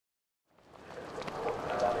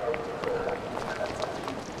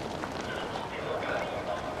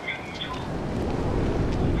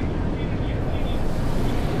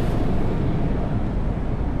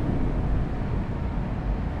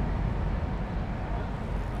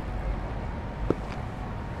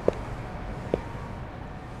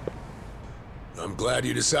glad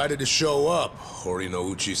you decided to show up,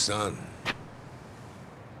 Horinouchi-san.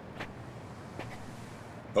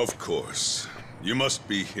 Of course. You must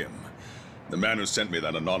be him. The man who sent me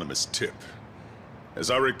that anonymous tip.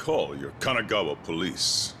 As I recall, you're Kanagawa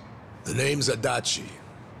police. The name's Adachi.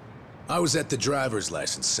 I was at the driver's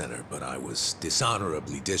license center, but I was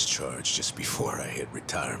dishonorably discharged just before I hit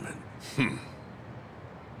retirement.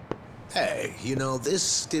 Hey, you know,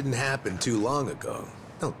 this didn't happen too long ago.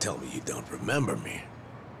 Don't tell me you don't remember me.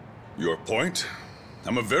 Your point?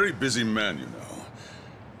 I'm a very busy man, you know.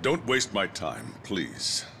 Don't waste my time,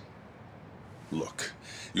 please. Look,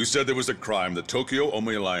 you said there was a crime the Tokyo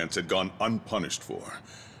Omi Alliance had gone unpunished for.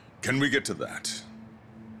 Can we get to that?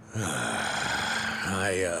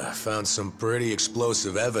 I found some pretty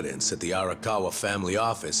explosive evidence at the Aragawa family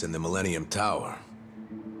office in the Millennium Tower.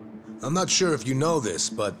 I'm not sure if you know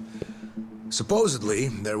this, but supposedly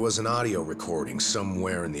there was an audio recording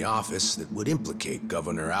somewhere in the office that would implicate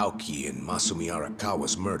Governor Aoki in Masumi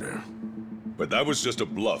Arakawa's murder. But that was just a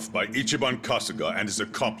bluff by Ichiban Kasuga and his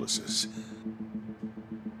accomplices.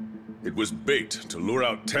 It was bait to lure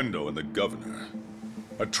out Tendo and the governor.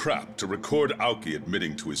 A trap to record Aoki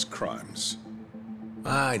admitting to his crimes.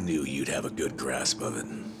 I knew you'd have a good grasp of it.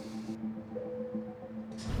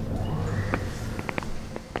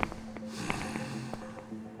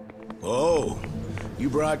 Oh, you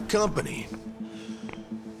brought company.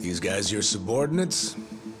 These guys your subordinates?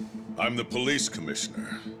 I'm the police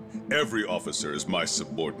commissioner. Every officer is my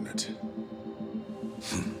subordinate.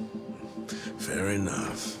 Fair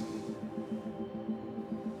enough.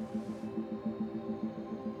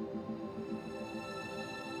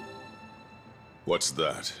 What's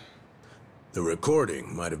that? The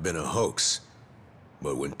recording might have been a hoax,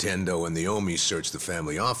 but when Tendo and the Omi searched the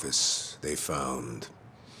family office, they found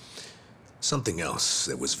something else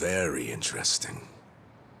that was very interesting.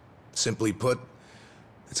 Simply put,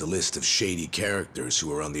 it's a list of shady characters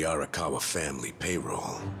who are on the Arakawa family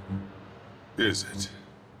payroll. Is it?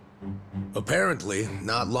 Apparently,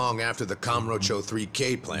 not long after the Kamurocho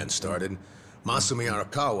 3K plan started, Masumi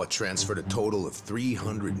Arakawa transferred a total of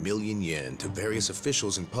 300 million yen to various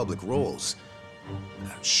officials in public roles.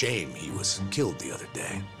 Shame he was killed the other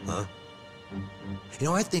day, huh? You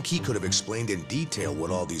know, I think he could have explained in detail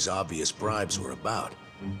what all these obvious bribes were about.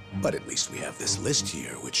 But at least we have this list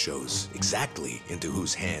here, which shows exactly into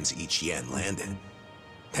whose hands each yen landed.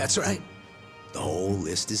 That's right. The whole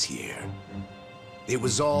list is here. It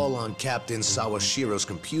was all on Captain Sawashiro's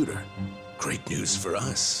computer. Great news for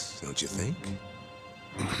us, don't you think?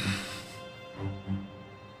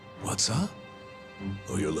 What's up?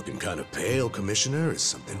 Oh, you're looking kind of pale, Commissioner. Is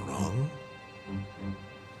something wrong?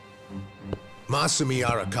 Masumi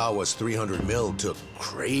Arakawa's 300 mil took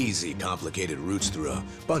crazy complicated routes through a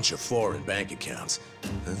bunch of foreign bank accounts.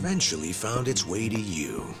 Eventually found its way to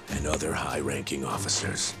you and other high-ranking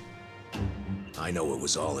officers. I know it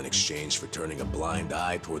was all in exchange for turning a blind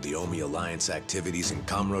eye toward the Omi Alliance activities in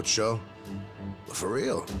Kamurocho. But for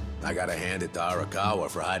real, I gotta hand it to Arakawa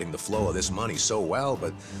for hiding the flow of this money so well,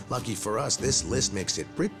 but lucky for us, this list makes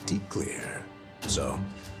it pretty clear. So,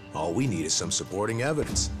 all we need is some supporting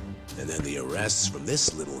evidence. And then the arrests from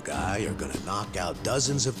this little guy are gonna knock out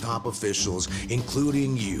dozens of top officials,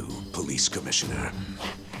 including you, Police Commissioner.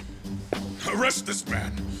 Arrest this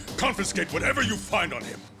man! Confiscate whatever you find on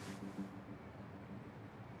him!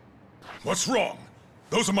 What's wrong?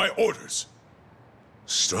 Those are my orders.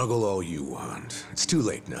 Struggle all you want. It's too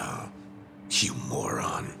late now. You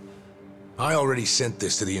moron. I already sent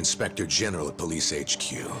this to the Inspector General at Police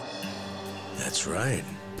HQ. That's right.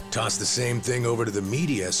 Toss the same thing over to the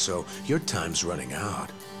media, so your time's running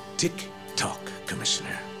out. Tick-tock,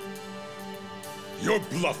 Commissioner. You're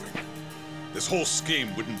bluffing. This whole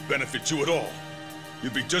scheme wouldn't benefit you at all.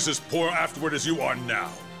 You'd be just as poor afterward as you are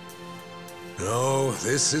now. No,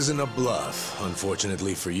 this isn't a bluff,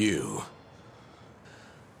 unfortunately for you.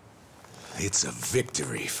 It's a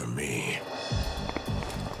victory for me.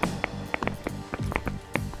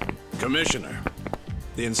 Commissioner,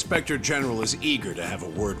 the Inspector General is eager to have a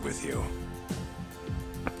word with you.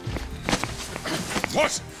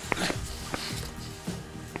 What?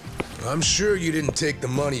 I'm sure you didn't take the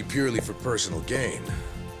money purely for personal gain.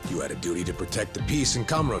 You had a duty to protect the peace in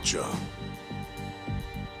Kamurocho.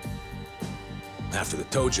 After the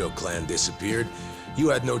Tojo clan disappeared, you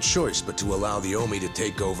had no choice but to allow the Omi to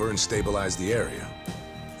take over and stabilize the area.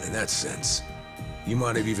 In that sense, you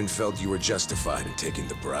might have even felt you were justified in taking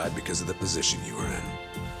the bribe because of the position you were in.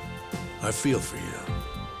 I feel for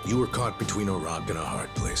you. You were caught between a rock and a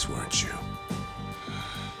hard place, weren't you?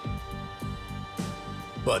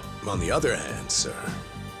 But on the other hand, sir...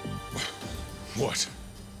 What?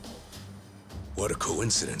 What a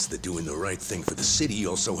coincidence that doing the right thing for the city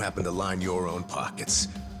also happened to line your own pockets.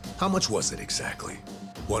 How much was it exactly?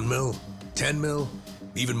 1 mil? 10 mil?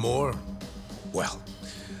 Even more? Well,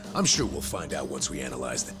 I'm sure we'll find out once we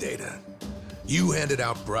analyze the data. You handed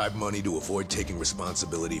out bribe money to avoid taking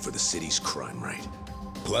responsibility for the city's crime rate.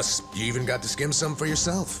 Plus, you even got to skim some for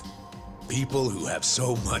yourself. People who have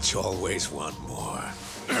so much always want more.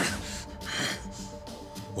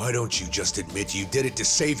 Why don't you just admit you did it to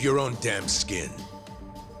save your own damn skin?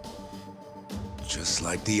 Just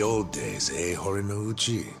like the old days, eh,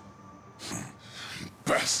 Horinouchi?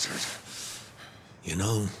 Bastard. You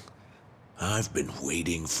know, I've been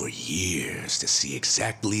waiting for years to see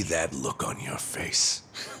exactly that look on your face.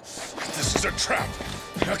 This is a trap!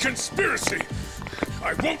 A conspiracy!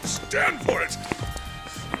 I won't stand for it!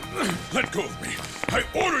 Let go of me! I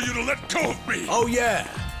order you to let go of me! Oh yeah!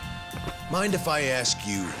 Mind if I ask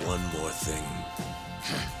you one more thing?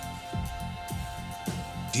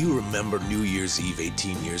 Do you remember New Year's Eve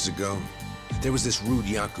 18 years ago? There was this rude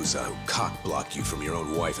Yakuza who cock-blocked you from your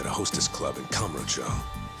own wife at a hostess club in Kamurocho.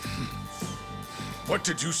 What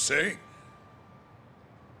did you say?